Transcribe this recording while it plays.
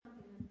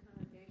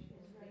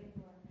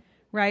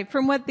Right.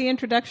 From what the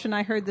introduction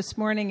I heard this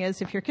morning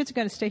is, if your kids are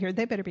going to stay here,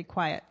 they better be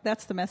quiet.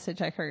 That's the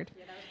message I heard.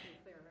 Yeah, that was pretty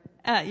clear,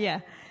 right? Yeah.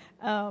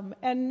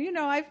 And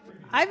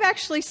I've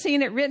actually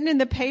seen it written in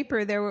the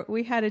paper.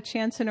 We had a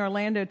chance in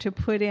Orlando to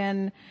put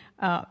in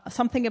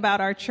something about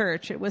our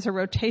church. It was a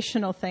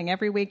rotational thing.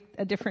 Every week,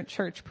 a different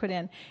church put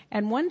in.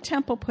 And one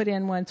temple put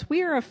in once,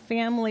 we are a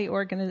family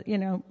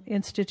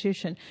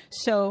institution.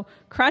 So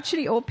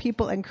crotchety old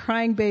people and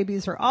crying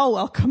babies are all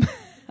welcome.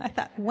 I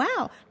thought,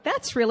 wow,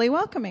 that's really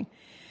welcoming.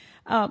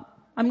 I'm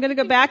going to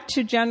go back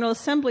to General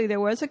Assembly. There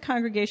was a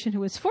congregation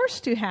who was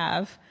forced to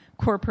have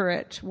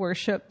corporate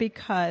worship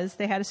because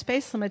they had a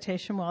space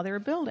limitation while they were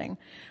building.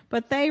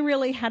 But they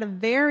really had a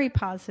very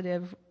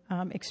positive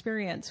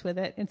experience with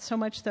it, and so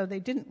much so they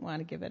didn't want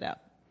to give it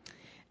up.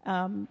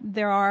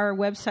 There are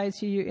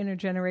websites,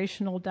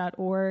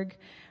 intergenerational.org,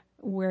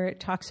 where it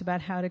talks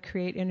about how to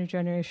create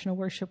intergenerational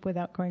worship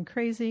without going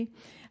crazy.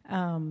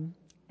 And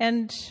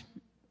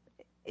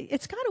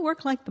it's got to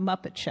work like the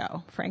Muppet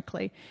Show,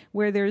 frankly,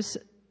 where there's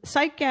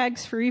sight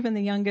gags for even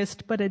the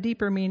youngest, but a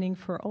deeper meaning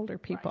for older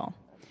people.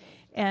 Right.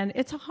 And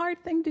it's a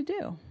hard thing to do.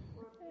 Our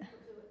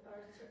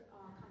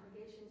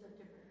congregations are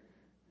different,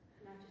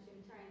 not just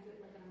in trying to do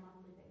it like on a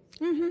monthly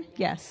basis. Mm-hmm.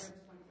 Yes.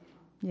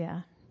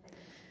 Yeah.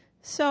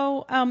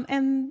 So,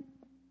 and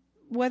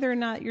whether or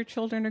not your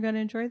children are going to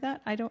enjoy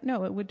that, I don't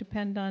know. It would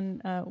depend on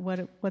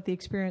what the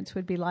experience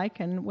would be like,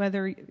 and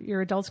whether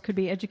your adults could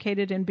be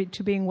educated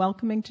to being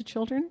welcoming to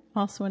children.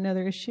 Also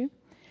another issue.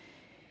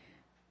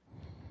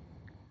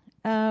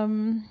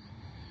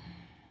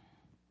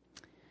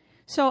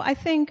 So I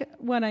think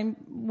what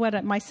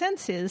my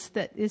sense is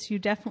you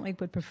definitely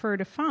would prefer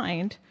to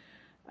find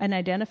an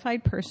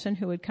identified person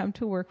who would come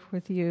to work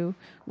with you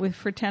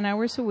for 10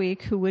 hours a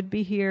week, who would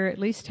be here at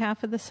least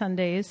half of the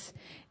Sundays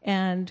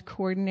and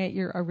coordinate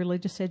a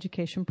religious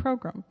education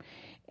program.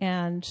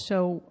 And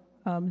so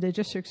the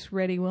district's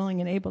ready, willing,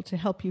 and able to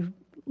help you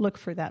look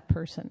for that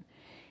person.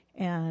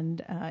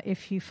 And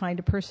if you find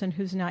a person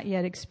who's not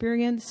yet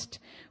experienced,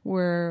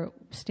 we're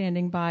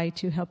standing by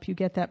to help you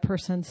get that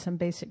person some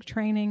basic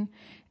training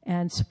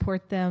and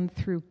support them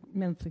through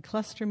monthly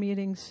cluster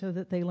meetings so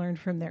that they learn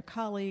from their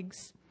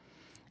colleagues.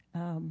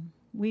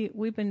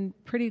 We've been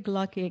pretty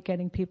lucky at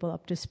getting people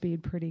up to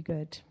speed pretty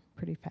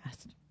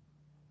fast.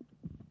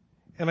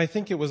 And I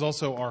think it was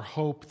also our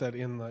hope that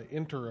in the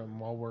interim,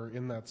 while we're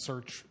in that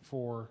search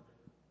for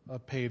a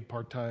paid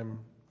part-time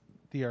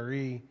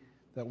DRE,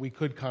 that we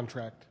could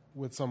contract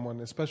with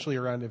someone, especially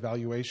around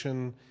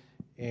evaluation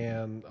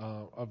and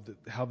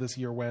how this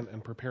year went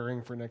and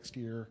preparing for next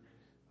year,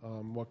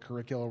 what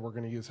curricula we're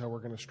going to use, how we're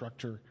going to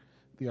structure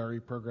the RE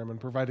program, and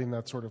providing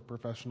that sort of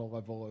professional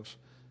level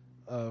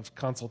of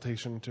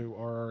consultation to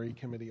our RE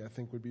committee, I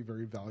think would be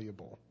very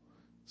valuable.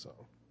 So,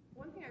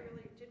 one thing I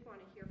really did want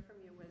to hear from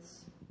you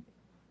was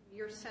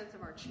your sense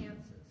of our chances.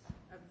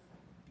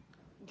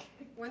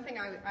 One thing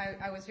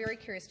I was very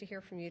curious to hear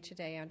from you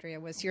today, Andrea,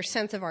 was your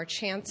sense of our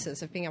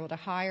chances of being able to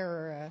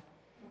hire a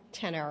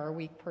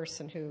 10-hour-a-week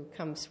person who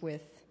comes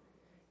with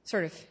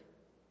sort of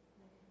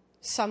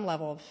some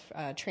level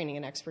of training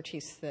and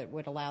expertise that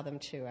would allow them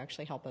to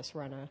actually help us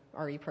run a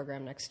RE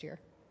program next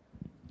year.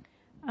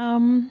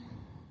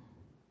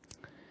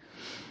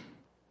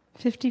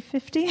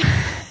 50-50.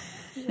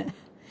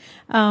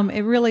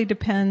 It really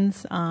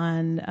depends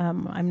on,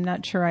 I'm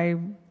not sure I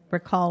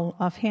recall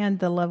offhand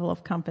the level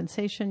of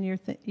compensation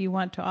you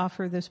want to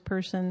offer this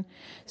person.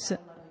 So,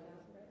 90%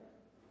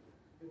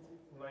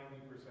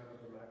 of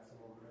the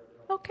maximum.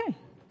 Okay,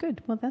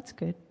 good. Well, that's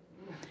good.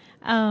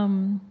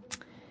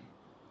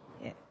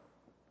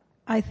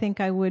 I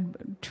think I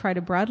would try to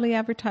broadly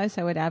advertise.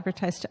 I would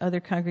advertise to other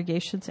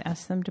congregations,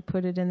 ask them to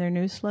put it in their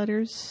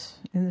newsletters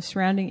in the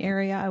surrounding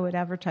area. I would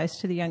advertise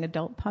to the young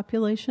adult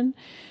population,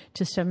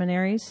 to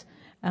seminaries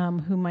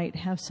who might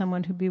have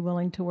someone who'd be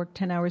willing to work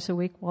 10 hours a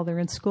week while they're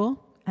in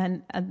school.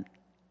 And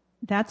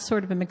that's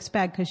sort of a mixed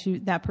bag because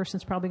that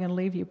person's probably going to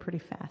leave you pretty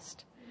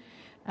fast.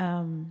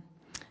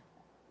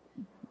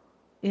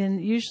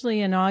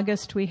 Usually in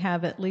August, we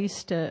have at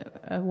least a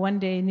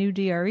one-day new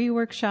DRE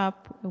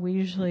workshop. We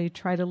usually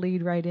try to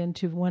lead right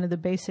into one of the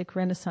basic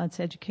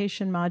Renaissance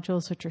education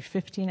modules, which are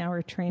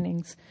 15-hour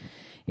trainings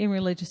in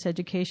religious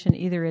education,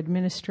 either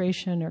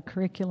administration or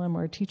curriculum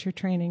or teacher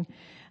training,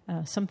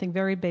 something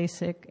very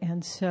basic.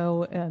 And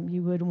so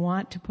you would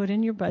want to put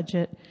in your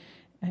budget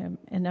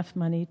enough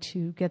money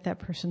to get that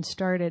person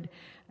started.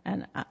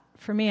 And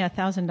for me,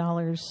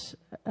 $1,000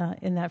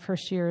 in that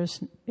first year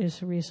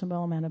is a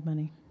reasonable amount of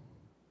money.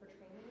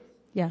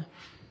 Yeah.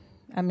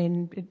 I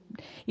mean,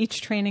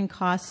 each training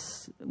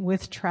costs,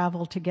 with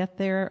travel to get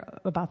there,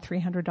 about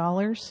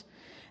 $300.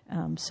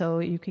 So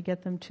you could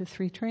get them to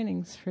 3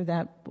 trainings for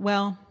that.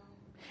 Well,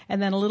 and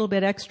then a little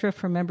bit extra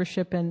for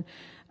membership in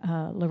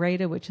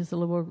LREDA, which is the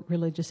Liberal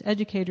Religious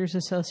Educators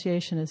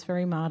Association, is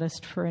very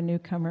modest for a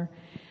newcomer.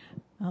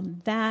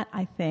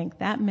 I think,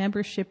 that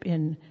membership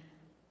in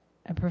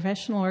a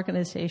professional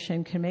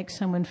organization can make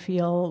someone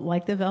feel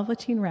like the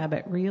Velveteen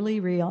Rabbit, really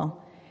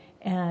real.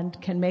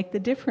 and can make the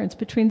difference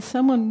between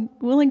someone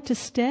willing to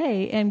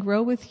stay and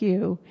grow with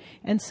you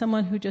and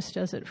someone who just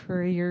does it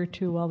for a year or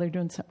two while they're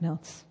doing something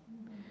else.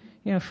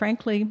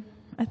 Frankly,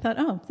 I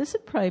thought, this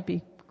would probably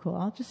be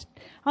cool.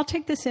 I'll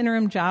take this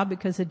interim job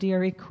because the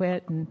DRE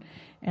quit, and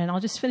I'll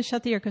just finish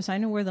out the year because I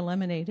know where the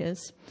lemonade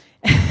is.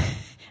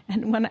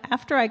 And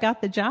after I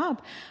got the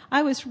job,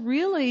 I was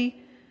really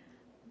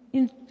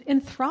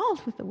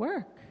enthralled with the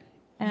work.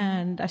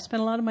 And I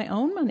spent a lot of my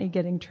own money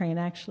getting trained,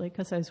 actually,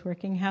 because I was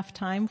working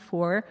half-time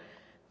for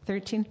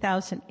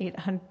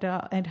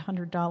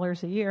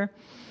 $13,800 a year.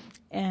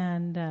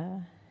 And,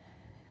 though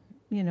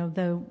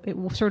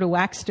it sort of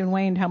waxed and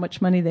waned how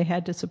much money they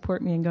had to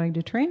support me in going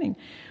to training.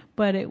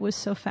 But it was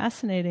so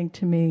fascinating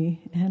to me,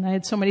 and I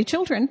had so many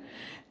children,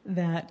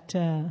 that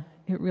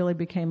it really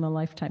became a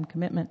lifetime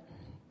commitment.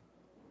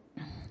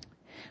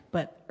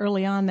 But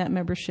early on, that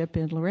membership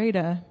in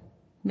Laredo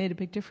made a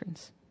big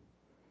difference.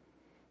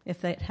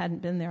 If that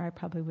hadn't been there, I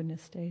probably wouldn't have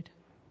stayed.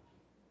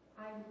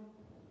 I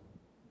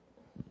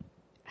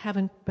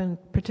haven't been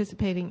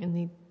participating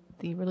in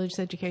the religious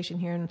education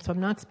here, and so I'm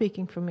not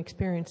speaking from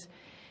experience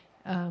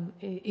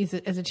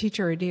as a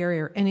teacher or a DRE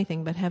or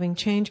anything, but having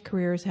changed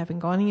careers, having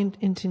gone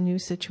into new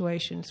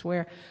situations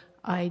where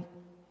I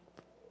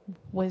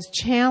was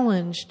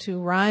challenged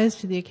to rise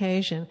to the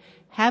occasion,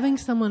 having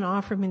someone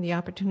offer me the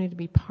opportunity to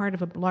be part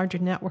of a larger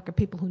network of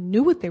people who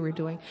knew what they were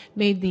doing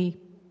made the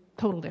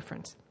total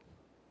difference.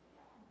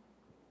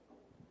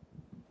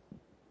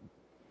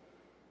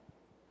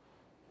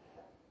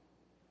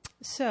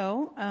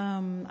 So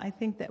I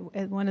think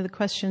that one of the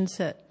questions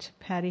that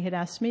Patty had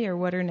asked me are,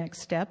 what are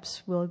next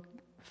steps? We'll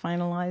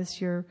finalize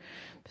your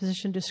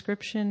position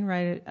description,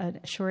 write a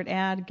short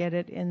ad, get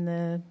it in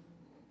the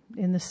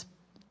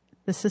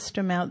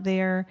system out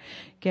there,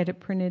 get it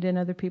printed in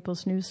other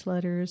people's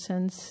newsletters,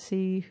 and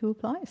see who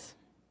applies.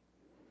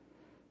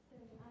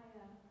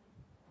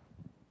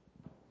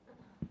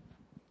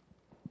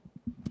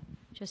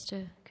 Just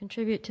to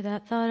contribute to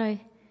that thought, I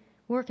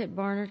work at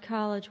Barnard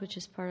College, which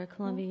is part of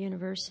Columbia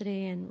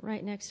University, and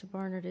right next to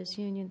Barnard is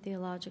Union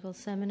Theological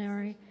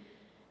Seminary,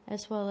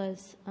 as well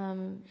as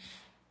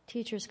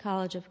Teachers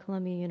College of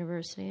Columbia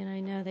University. And I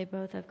know they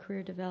both have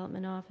career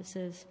development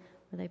offices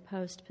where they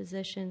post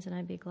positions, and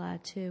I'd be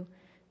glad to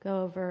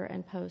go over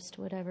and post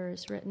whatever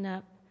is written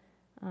up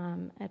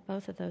at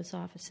both of those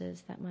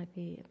offices. That might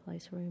be a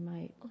place where we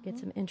might get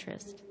some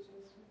interest.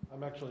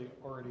 I'm actually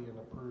already an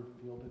approved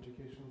field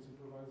education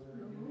supervisor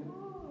at Union.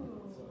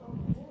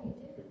 So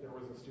if there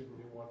was a student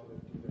who wanted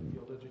to do the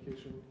field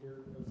education here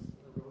as a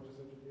religious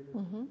educator,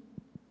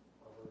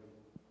 I've already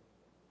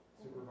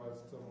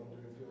supervised someone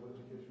doing field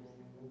education at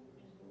Union,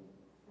 which is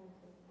cool.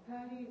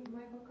 Patty,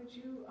 Michael, could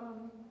you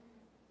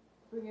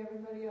bring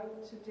everybody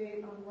up to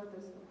date on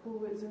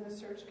who is in the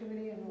search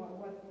committee and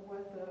what the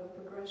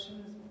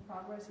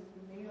progress has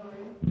been made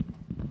already?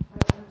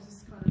 I'm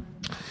just kind of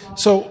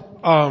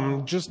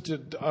So just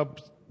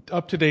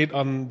up to date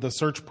on the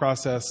search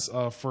process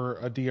for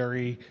a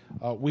DRE,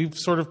 we've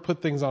sort of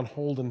put things on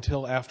hold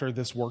until after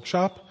this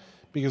workshop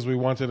because we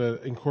wanted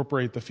to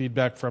incorporate the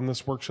feedback from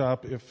this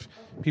workshop. If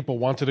people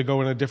wanted to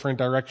go in a different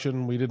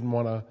direction, we didn't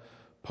want to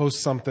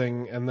post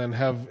something and then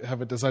have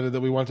it decided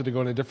that we wanted to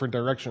go in a different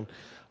direction.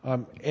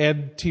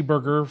 Ed T.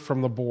 Berger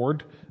from the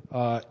board,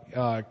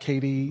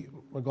 Katie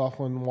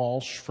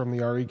McLaughlin-Walsh from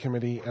the RE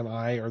committee, and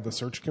I are the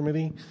search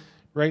committee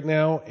right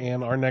now,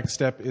 and our next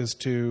step is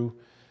to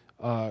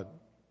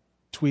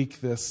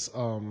tweak this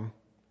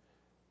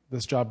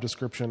this job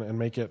description and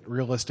make it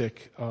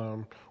realistic.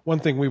 One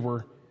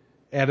thing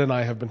Ed and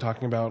I have been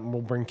talking about, and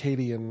we'll bring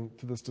Katie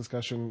into this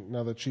discussion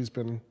now that she's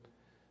been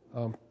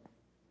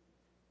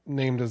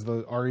named as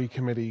the RE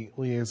committee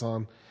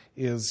liaison,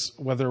 is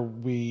whether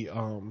we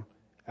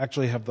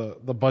actually have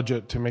the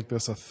budget to make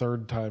this a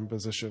third-time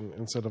position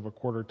instead of a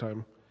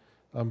quarter-time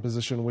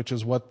position, which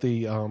is what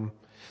the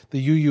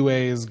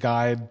UUA's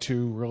guide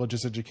to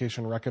religious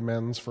education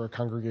recommends for a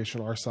congregation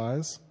our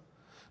size.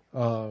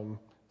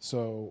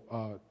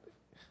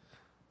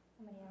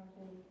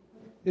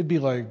 It'd be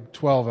like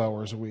 12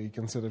 hours a week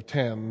instead of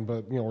 10,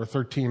 but or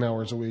 13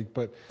 hours a week,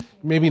 but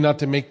maybe not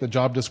to make the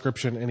job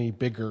description any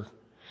bigger,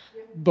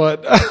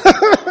 but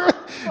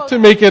to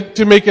make it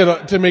a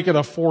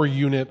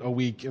 4-unit a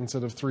week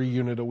instead of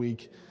 3-unit a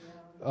week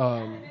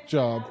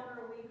job.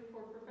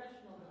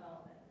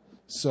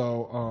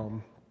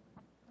 So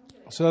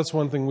that's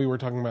one thing we were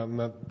talking about, and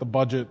that the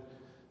budget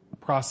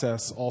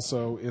process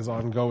also is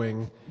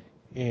ongoing,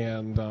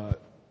 and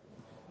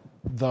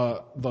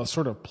the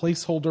sort of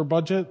placeholder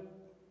budget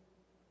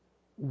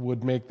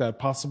would make that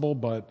possible,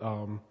 but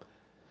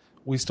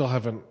we still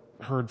haven't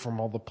heard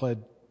from all the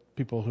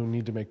people who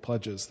need to make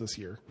pledges this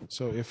year.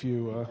 So if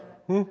you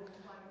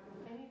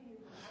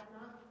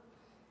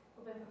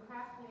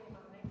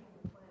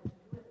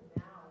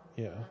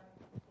yeah.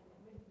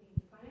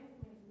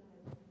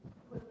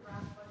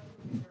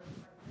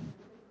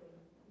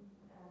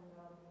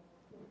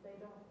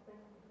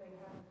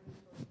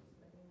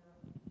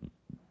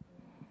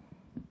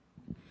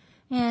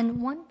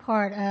 And one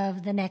part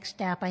of the next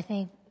step, I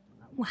think,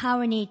 how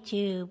we need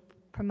to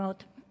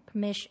promote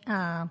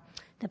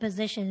the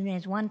position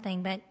is one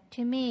thing, but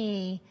to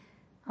me,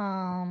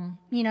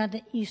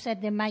 you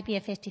said there might be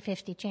a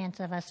 50-50 chance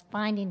of us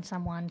finding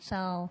someone.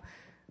 So,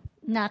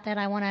 not that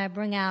I want to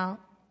bring out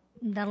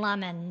the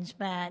lemons,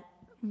 but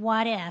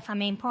what if? I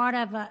mean, part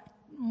of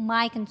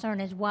my concern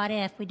is what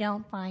if we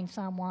don't find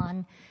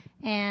someone?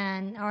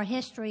 And our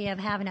history of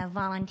having a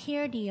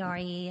volunteer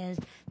DRE is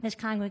this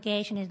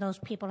congregation is those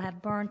people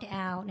have burnt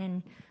out,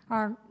 and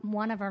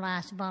one of our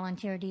last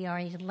volunteer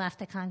DREs left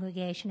the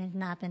congregation and has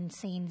not been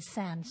seen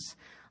since.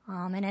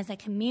 And as a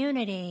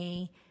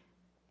community,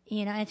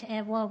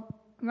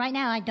 right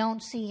now I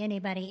don't see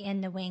anybody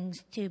in the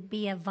wings to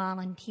be a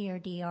volunteer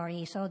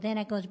DRE. So then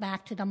it goes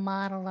back to the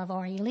model of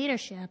RE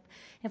leadership.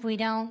 If we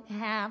don't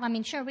have,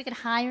 sure, we could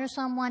hire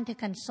someone to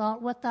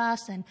consult with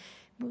us and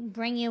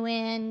bring you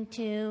in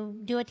to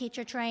do a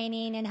teacher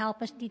training and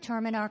help us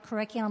determine our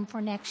curriculum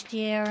for next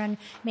year and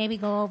maybe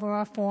go over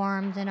our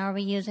forms and are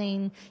we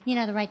using,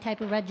 the right type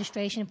of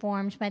registration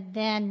forms. But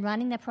then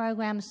running the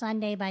program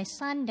Sunday by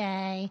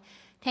Sunday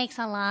takes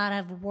a lot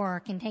of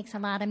work and takes a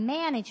lot of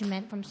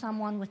management from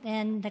someone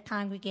within the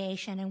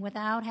congregation. And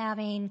without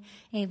having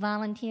a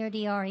volunteer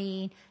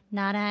DRE,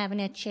 not having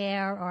a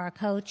chair or a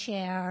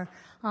co-chair,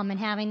 and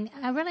having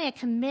really a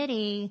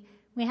committee,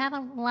 we have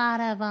a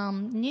lot of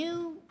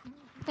new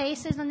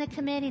faces on the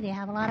committee. They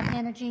have a lot of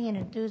energy and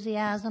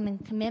enthusiasm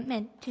and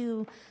commitment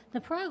to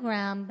the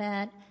program,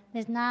 but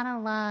there's not a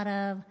lot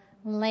of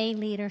lay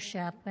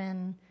leadership.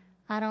 And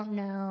I don't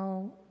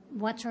know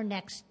what's our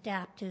next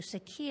step to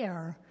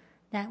secure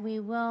that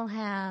we will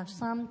have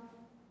some,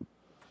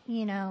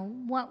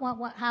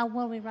 how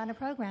will we run a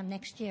program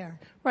next year?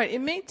 Right.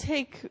 It may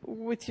take,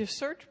 with your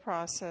search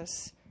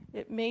process,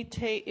 it may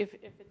take, if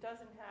it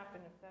doesn't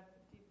happen, if that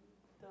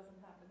doesn't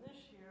happen this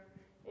year,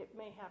 it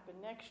may happen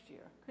next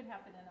year. Could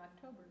happen in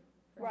October.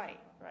 Right.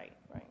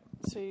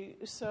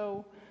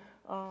 So,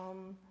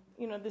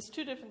 there's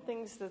two different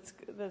things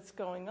that's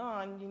going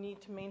on. You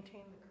need to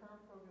maintain the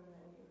current program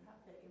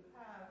that you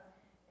have,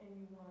 and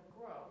you want to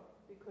grow,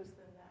 because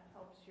then that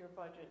helps your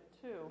budget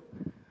too.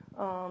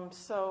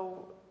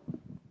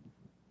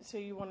 So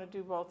you want to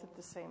do both at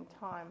the same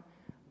time.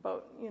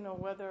 But,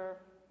 whether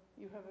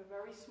you have a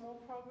very small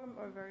program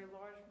or a very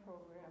large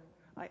program,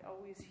 I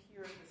always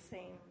hear the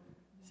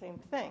same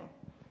thing.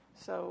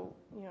 So,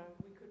 you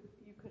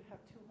could have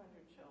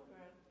 200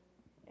 children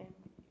and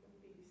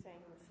be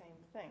saying the same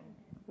thing.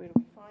 Where do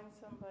we find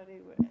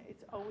somebody?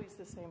 It's always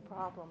the same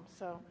problem.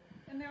 So,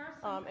 and there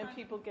are and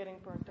people getting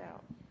burnt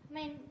out.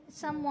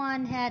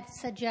 Someone had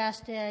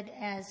suggested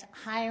as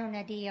hiring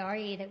a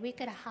DRE that we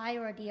could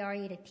hire a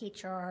DRE to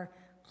teach our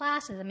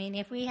classes.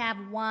 If we have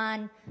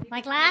one,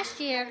 like last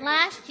year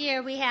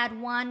we had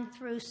 1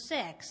 through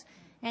 6,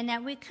 and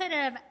that we could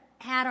have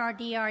had our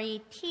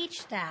DRE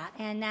teach that,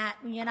 and that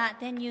you're not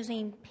then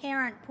using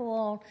parent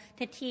pool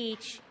to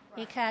teach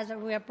because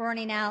we're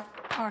burning out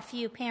our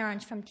few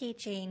parents from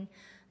teaching,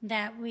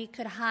 that we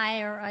could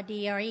hire a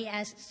DRE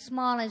as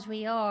small as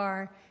we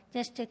are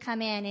just to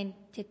come in and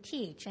to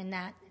teach, and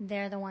that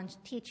they're the ones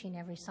teaching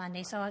every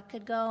Sunday. So it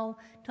could go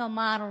to a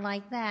model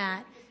like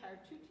that.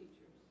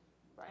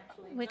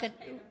 We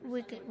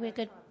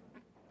could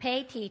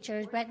pay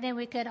teachers, but then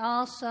we could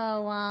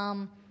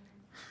also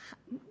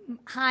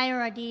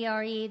hire a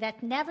DRE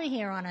that's never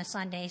here on a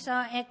Sunday.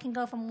 So it can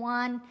go from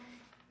one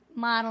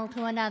model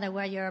to another,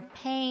 where you're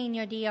paying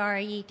your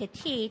DRE to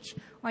teach,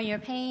 or you're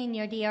paying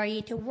your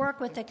DRE to work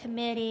with the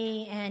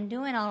committee and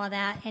doing all of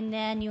that, and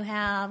then you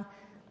have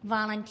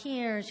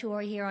volunteers who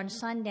are here on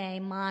Sunday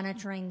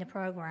monitoring the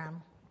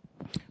program.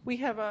 We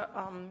have our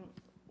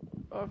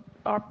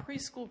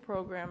preschool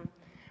program.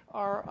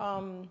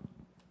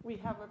 We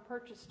have a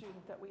purchase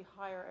student that we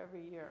hire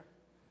every year.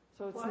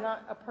 So it's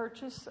not a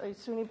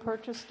SUNY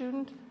purchase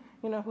student,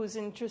 who's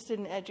interested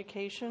in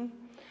education,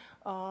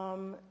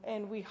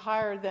 and we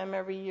hire them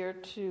every year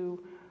to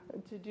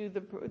do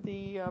the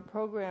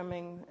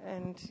programming,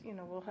 and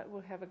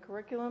we'll have a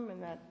curriculum,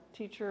 and that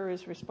teacher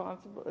is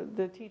responsible.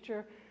 The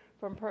teacher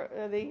from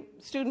the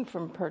student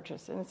from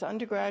purchase, and it's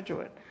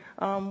undergraduate,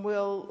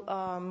 will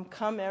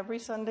come every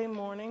Sunday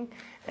morning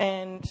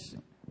and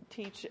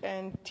teach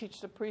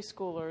the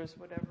preschoolers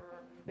whatever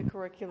the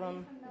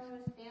curriculum.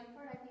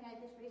 Stanford, I think I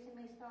just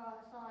recently saw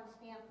on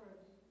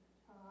Stanford's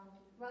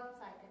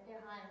website that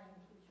they're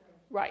hiring teachers.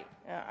 Right.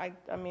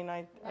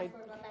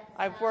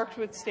 I've worked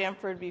with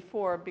Stanford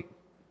before,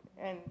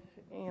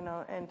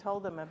 and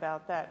told them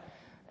about that.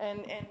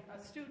 And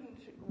a student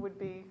would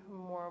be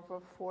more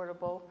of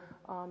affordable.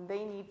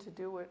 They need to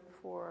do it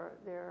for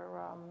their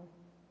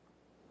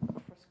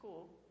for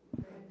school,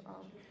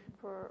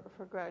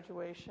 for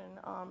graduation,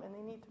 and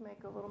they need to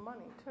make a little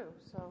money too.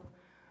 So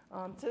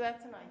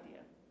that's an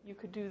idea. You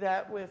could do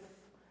that with,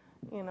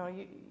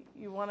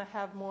 you want to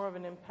have more of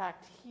an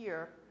impact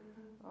here,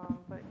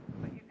 but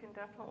you can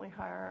definitely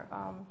hire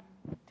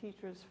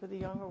teachers for the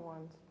younger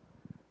ones.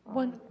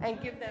 And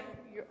give them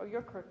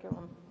your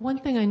curriculum. One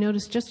thing I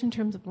noticed just in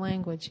terms of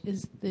language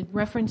is the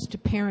reference to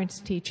parents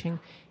teaching,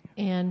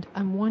 and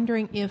I'm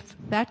wondering if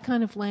that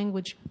kind of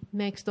language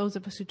makes those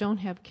of us who don't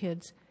have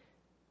kids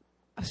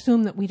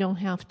assume that we don't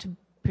have to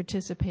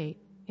participate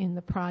in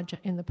the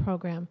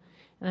program.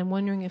 And I'm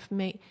wondering if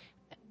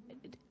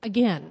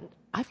again,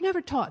 I've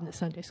never taught in the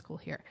Sunday school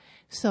here,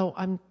 so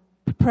I'm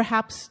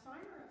perhaps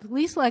the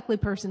least likely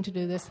person to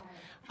do this.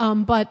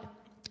 But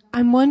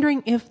I'm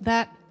wondering if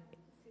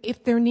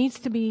there needs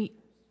to be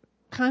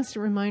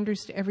constant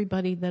reminders to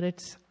everybody that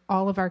it's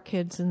all of our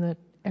kids and that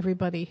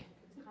everybody.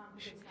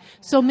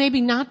 So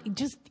maybe not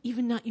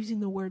using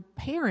the word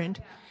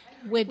parent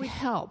would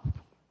help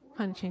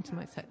kind of change the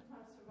mindset.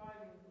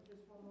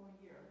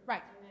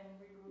 Right.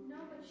 No,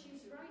 but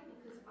she's right,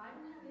 because I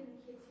don't have any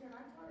kids here, and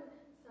I taught it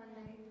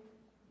Sunday,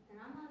 and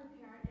I'm not a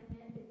parent, and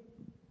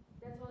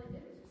that's all I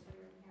did was just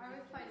hear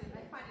parents. I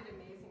find it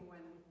amazing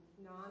when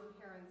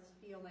non-parents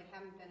feel they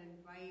haven't been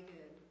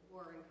invited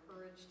or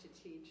encouraged to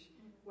teach.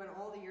 When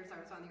all the years I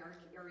was on the RE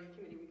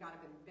committee, we got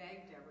up and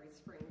begged every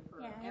spring for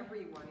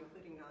everyone,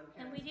 including non-parents.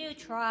 And we do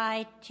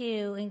try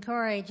to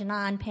encourage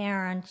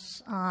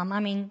non-parents.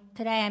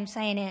 Today I'm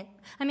saying it.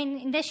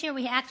 This year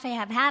we actually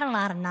have had a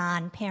lot of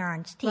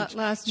non-parents teach.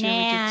 Last year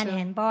Nan we did too.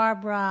 and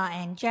Barbara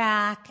and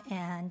Jack,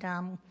 and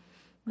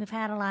we've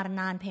had a lot of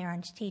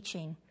non-parents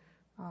teaching.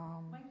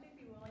 Might they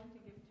be willing to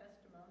give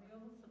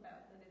testimonials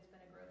about that it's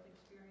been a growth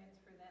experience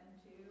for them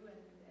too, and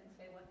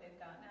say what they've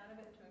gotten out of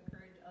it to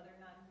encourage other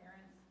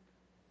non-parents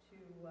to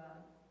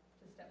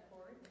step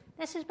forward?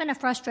 This has been a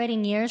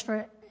frustrating year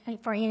for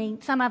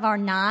some of our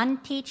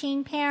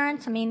non-teaching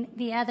parents.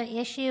 The other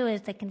issue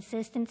is the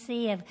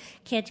consistency of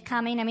kids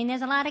coming.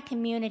 There's a lot of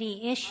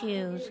community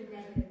issues.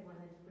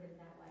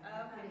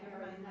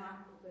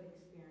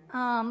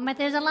 But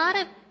there's a lot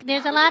of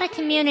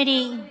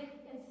community.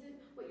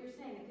 What you're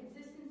saying, the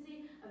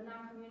consistency of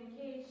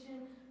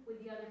non-communication with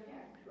the other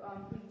parent,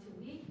 week to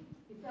week.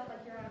 You felt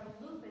like you're out of a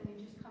loop, and you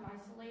just come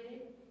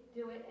isolated,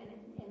 do it, and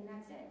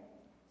that's it.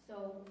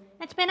 So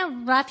It's been a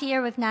rough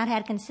year. We've not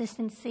had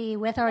consistency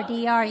with our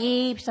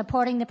DRE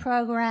supporting the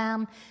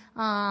program.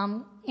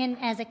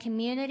 As a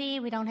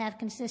community, we don't have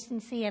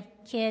consistency of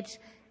kids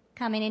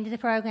coming into the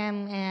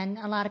program, and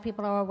a lot of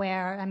people are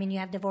aware. You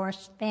have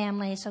divorced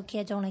families, so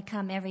kids only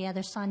come every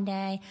other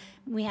Sunday.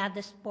 We have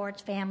the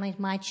sports families,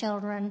 my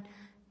children.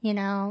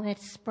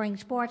 It's spring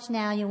sports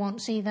now. You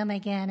won't see them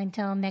again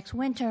until next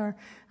winter.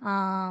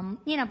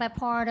 But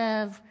part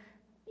of,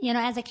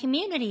 as a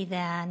community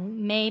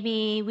then,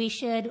 maybe we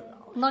should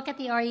look at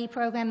the RE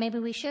program. Maybe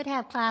we should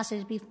have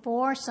classes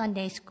before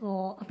Sunday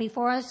school,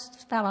 before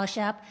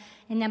fellowship,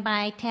 and then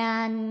by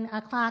 10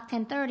 o'clock,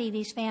 10:30,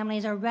 these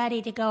families are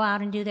ready to go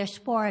out and do their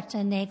sports,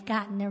 and they've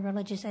gotten their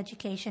religious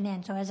education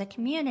in. So as a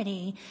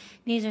community,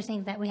 these are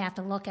things that we have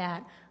to look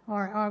at.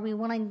 Or are we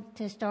willing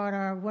to start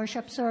our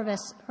worship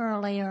service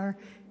earlier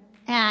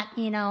at,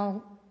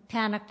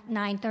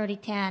 9:30,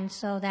 10,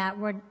 so that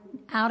we're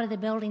out of the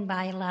building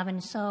by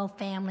 11 so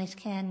families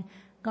can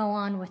go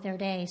on with their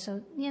day. So,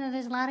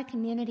 there's a lot of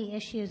community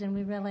issues, and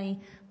we really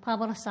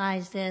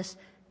publicize this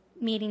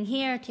meeting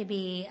here to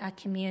be a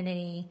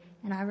community.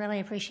 And I really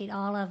appreciate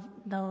all of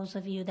those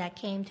of you that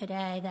came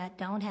today that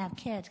don't have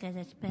kids, because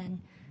it's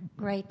been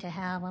great to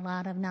have a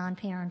lot of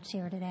non-parents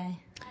here today.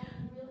 I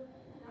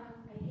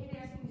hate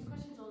asking these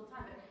questions all the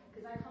time,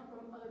 because I come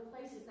from other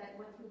places that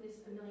went through this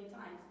a million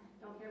times.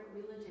 Don't care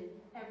what religion,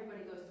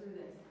 everybody goes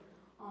through this.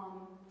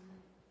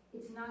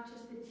 It's not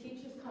just the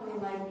teachers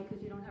coming late because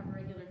you don't have a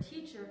regular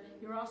teacher.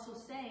 You're also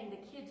saying the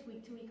kids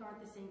week to week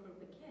aren't the same group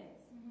of kids.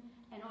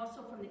 Mm-hmm. And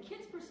also from the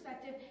kids'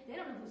 perspective, they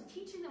don't know who's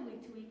teaching them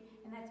week to week,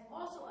 and that's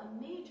also a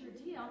major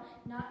deal,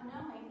 not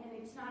knowing, and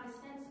it's not a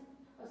sense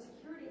of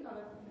security of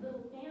a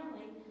little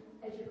family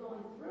as you're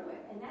going through it.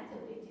 And that's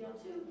a big deal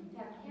too, to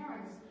have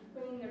parents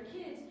bringing their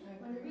kids,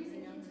 when the reason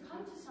kids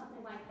come to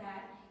something like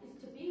that is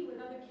to be with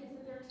other kids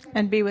that they're expecting.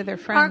 And be with their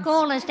friends. Our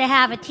goal is to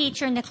have a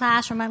teacher in the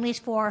classroom at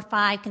least 4 or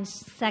 5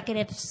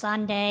 consecutive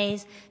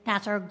Sundays.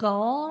 That's our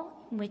goal.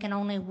 We can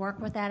only work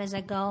with that as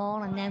a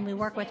goal, and then we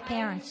work with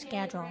parents'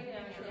 schedule. You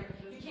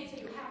can't say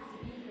you have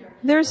to be here.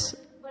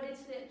 But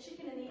it's the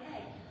chicken and the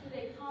egg. Do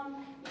they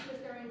come because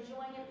they're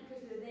enjoying it,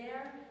 because they're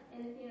there?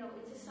 And, it's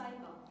a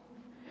cycle.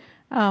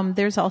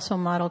 There's also a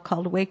model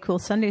called Way Cool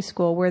Sunday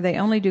School where they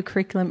only do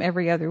curriculum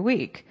every other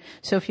week.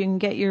 So if you can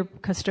get your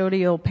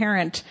custodial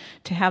parent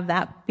to have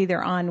that be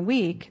their on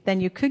week,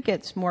 then you could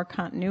get more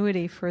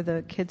continuity for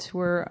the kids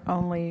who are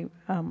only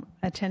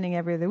attending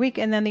every other week.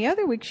 And then the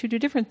other weeks you do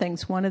different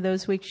things. One of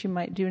those weeks you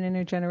might do an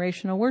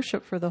intergenerational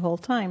worship for the whole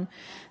time.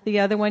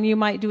 The other one you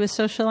might do a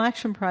social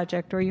action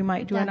project, or you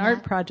might do an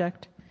art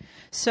project.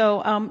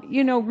 So,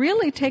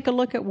 really take a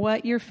look at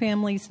what your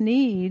families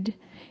need.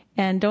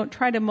 And don't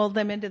try to mold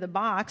them into the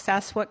box.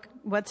 Ask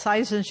what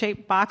size and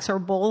shape box or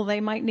bowl they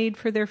might need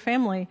for their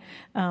family.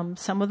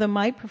 Some of them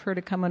might prefer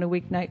to come on a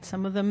weeknight.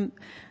 Some of them,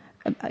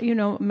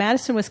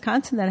 Madison,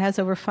 Wisconsin, that has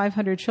over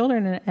 500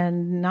 children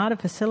and not a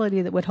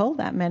facility that would hold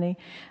that many,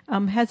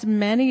 has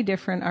many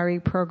different RE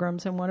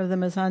programs, and one of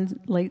them is on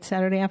late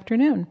Saturday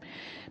afternoon.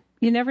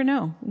 You never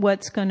know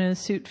what's going to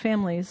suit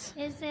families.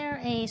 Is there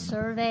a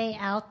survey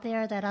out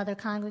there that other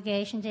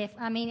congregations,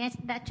 to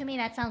me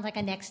that sounds like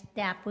a next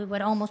step. We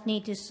would almost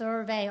need to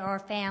survey our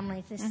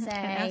families to say,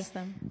 Ask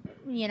them.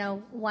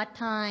 what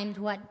times,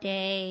 what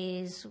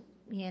days.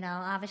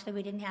 Obviously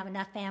we didn't have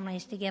enough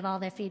families to give all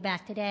their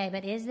feedback today,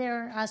 but is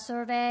there a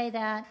survey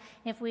that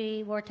if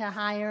we were to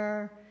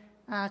hire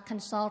a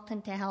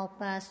consultant to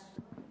help us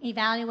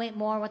evaluate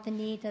more what the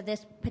needs of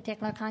this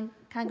particular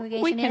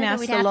congregation we can is, ask or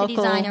we'd the have to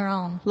design our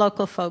own?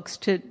 local folks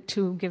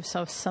to give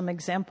some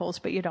examples,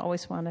 but you'd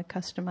always want to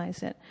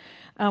customize it.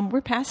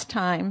 We're past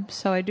time,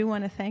 so I do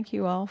want to thank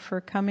you all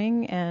for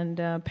coming.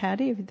 And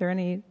Patty, if there are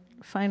any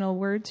final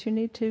words you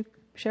need to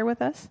share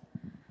with us?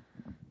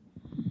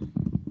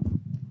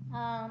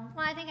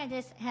 Well, I think I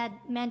just had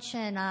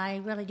mentioned I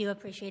really do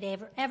appreciate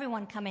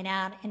everyone coming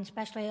out, and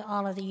especially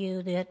all of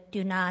you that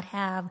do not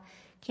have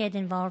kids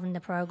involved in the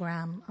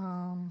program.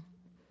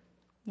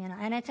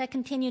 And it's a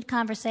continued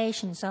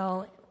conversation.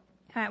 So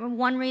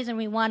one reason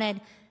we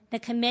wanted the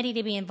committee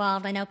to be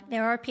involved, I know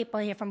there are people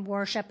here from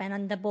worship and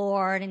on the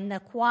board and the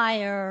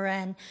choir,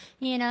 and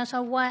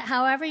so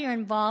however you're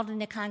involved in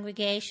the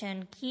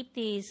congregation, keep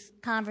these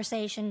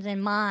conversations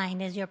in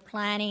mind as you're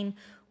planning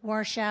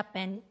worship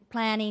and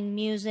planning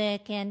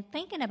music and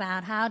thinking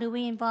about how do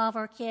we involve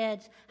our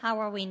kids, how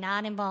are we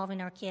not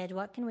involving our kids,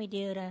 what can we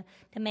do to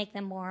make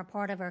them more a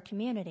part of our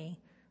community.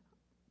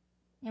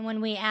 And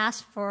when we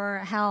ask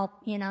for help,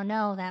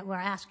 know that we're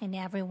asking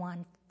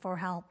everyone for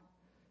help.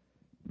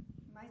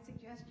 My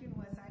suggestion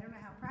was, I don't know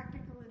how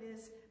practical it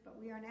is, but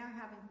we are now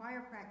having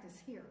choir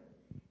practice here.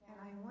 And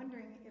I'm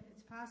wondering if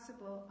it's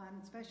possible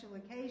on special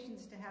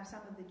occasions to have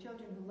some of the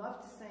children who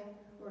love to sing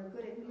or are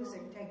good at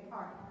music take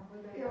part.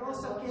 There are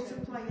also kids who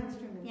play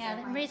instruments.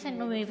 Yeah,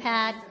 recently we've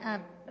had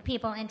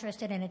people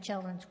interested in a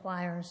children's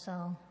choir,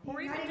 so.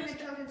 Or even just a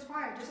children's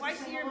choir, just twice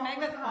a year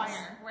mega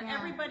choir, where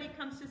everybody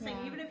comes to sing,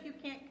 even if you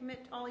can't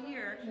commit all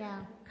year.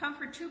 Come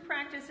for 2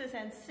 practices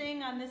and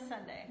sing on this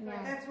Sunday.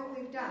 Right, that's what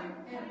we've done.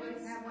 And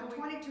we have one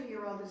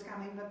 22-year-old is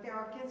coming, but there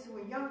are kids who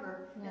are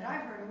younger that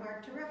I've heard who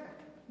are terrific.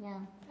 Yeah.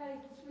 Patty,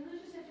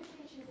 religious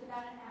education is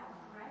about an hour,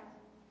 right?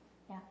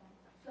 Yeah.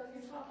 So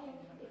you're talking,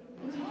 if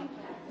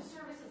the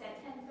service is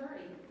at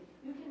 10:30,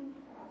 you can,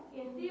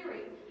 in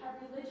theory, have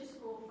religious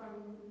school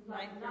from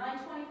like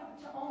 9:20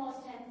 to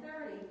almost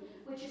 10:30,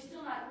 which is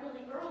still not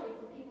really early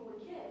for people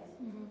with kids,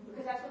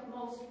 because that's what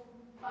most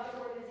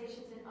other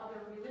organizations and other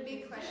religions do. The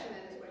big question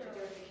then is what to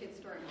do with the kids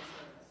during the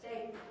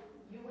service.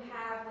 You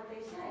have what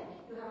they say.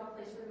 You have a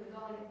place where you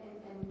go and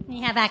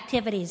you have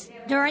activities.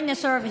 During the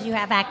service, you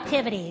have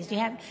activities. You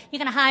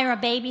can hire a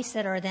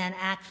babysitter then,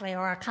 actually,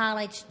 or a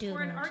college student.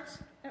 Or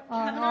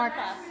an art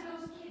class. That's where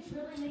those kids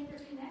really make their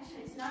connection.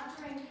 It's not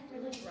during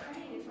religious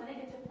training. It's when they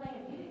get to play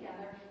and be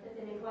together that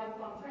they make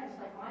lifelong friends,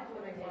 like my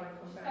daughter did.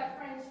 She's got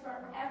friends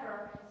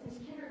forever since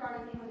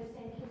kindergarten. They were the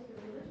same kids to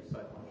religious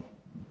school.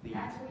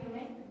 That's where you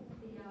make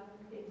the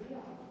big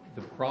deal.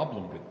 The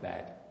problem with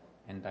that,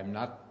 and I'm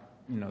not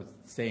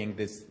saying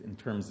this in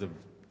terms of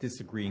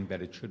disagreeing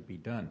that it should be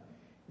done,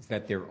 is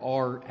that there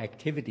are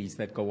activities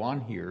that go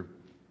on here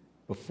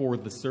before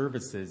the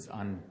services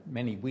on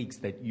many weeks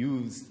that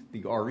use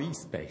the RE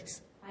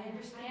space. I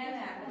understand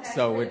that. But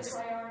so it's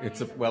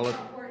a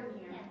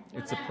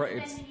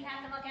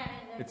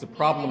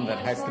problem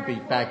that has to be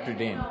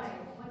factored in.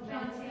 What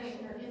John's saying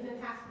is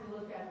it has to be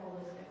looked at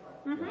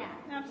holistically.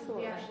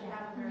 Absolutely. We actually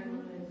have a very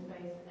limited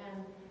space,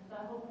 and the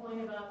whole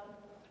point about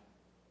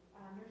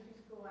nursery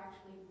school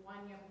actually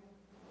winding up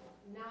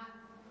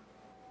not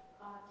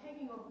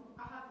taking over.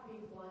 I have to be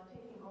blunt.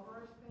 Taking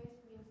over our space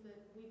means that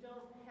we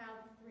don't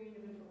have 3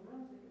 individual